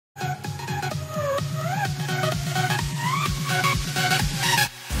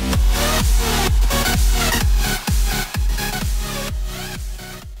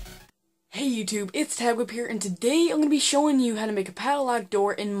YouTube? It's TabWhip here, and today I'm going to be showing you how to make a padlock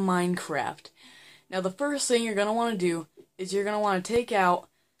door in Minecraft. Now, the first thing you're going to want to do is you're going to want to take out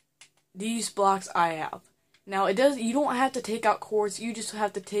these blocks I have. Now, you don't have to take out quartz, you just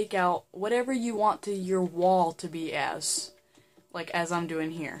have to take out whatever you want your wall to be as. Like as I'm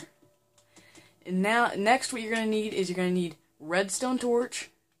doing here. And now, next what you're going to need is you're going to need redstone torch,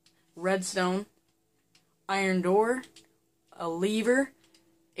 redstone, iron door, a lever,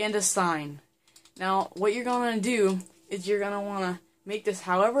 and a sign. Now, what you're going to do is you're going to want to make this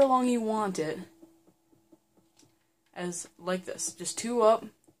however long you want it, as like this, just 2 up.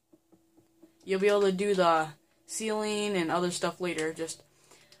 You'll be able to do the ceiling and other stuff later.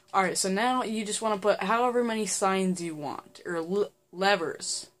 Alright, so now you just want to put however many signs you want, or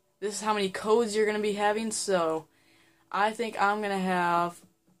levers. This is how many codes you're going to be having, so I think I'm going to have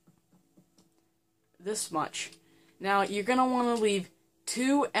this much. Now, you're going to want to leave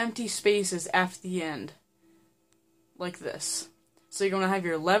 2 empty spaces after the end, like this. So you're going to have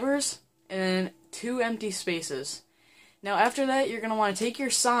your levers, and then 2 empty spaces. Now after that, you're going to want to take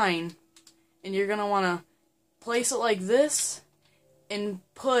your sign, and you're going to want to place it like this, and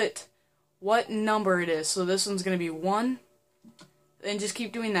put what number it is. So this one's going to be 1, and just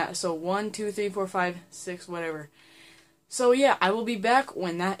keep doing that. So 1, 2, 3, 4, 5, 6, whatever. So yeah, I will be back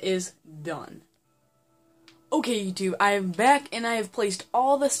when that is done. Okay, YouTube, I am back, and I have placed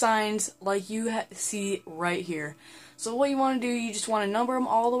all the signs like you see right here. So what you want to do, you just want to number them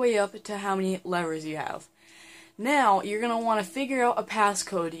all the way up to how many levers you have. Now, you're going to want to figure out a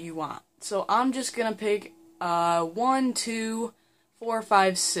passcode you want. So I'm just going to pick 1, 2, 4,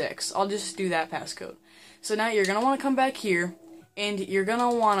 5, 6. I'll just do that passcode. So now you're going to want to come back here, and you're going to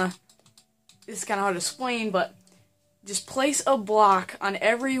want to, this is kind of hard to explain, but just place a block on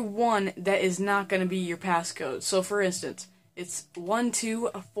every one that is not going to be your passcode. So for instance, it's 1,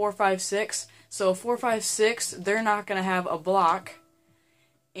 2, 4, 5, 6. So 4, 5, 6, they're not going to have a block.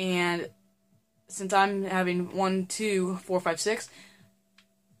 And since I'm having 1, 2, 4, 5, 6,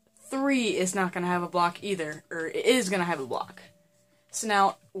 3 is not going to have a block either. Or it is going to have a block. So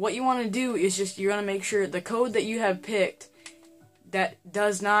now, what you want to do is you're going to make sure the code that you have picked that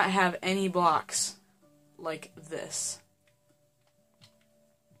does not have any blocks. Like this.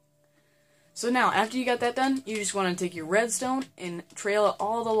 So now, after you got that done, you just want to take your redstone and trail it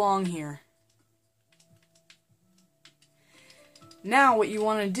all along here. Now, what you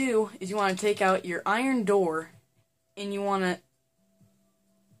want to do is you want to take out your iron door, and you want to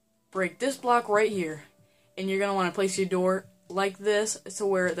break this block right here, and you're going to want to place your door like this, so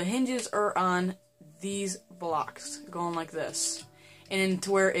where the hinges are on these blocks, going like this, and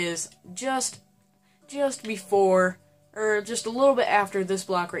to where it is just before, or just a little bit after this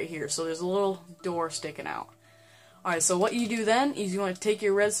block right here. So there's a little door sticking out. Alright, so what you do then is you want to take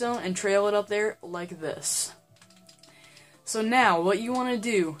your redstone and trail it up there like this. So now, what you want to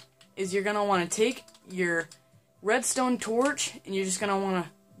do is you're going to want to take your redstone torch, and you're just going to want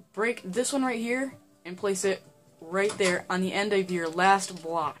to break this one right here, and place it right there on the end of your last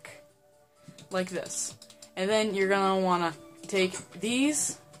block. Like this. And then you're going to want to take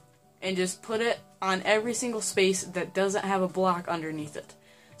these, and just put it on every single space that doesn't have a block underneath it.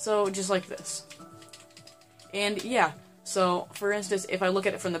 So, just like this. And yeah, so for instance, if I look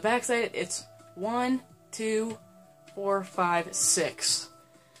at it from the back side, it's 1, 2, 4, 5, 6.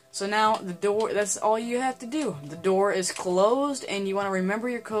 So now, the door, that's all you have to do. The door is closed, and you want to remember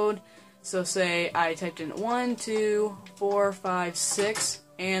your code. So say I typed in 1, 2, 4, 5, 6,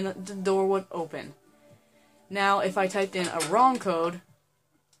 and the door would open. Now, if I typed in a wrong code,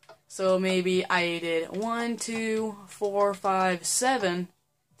 so maybe I did 1, 2, 4, 5, 7,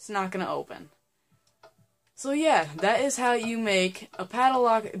 it's not going to open. So yeah, that is how you make a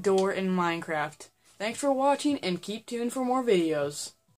padlock door in Minecraft. Thanks for watching, and keep tuned for more videos.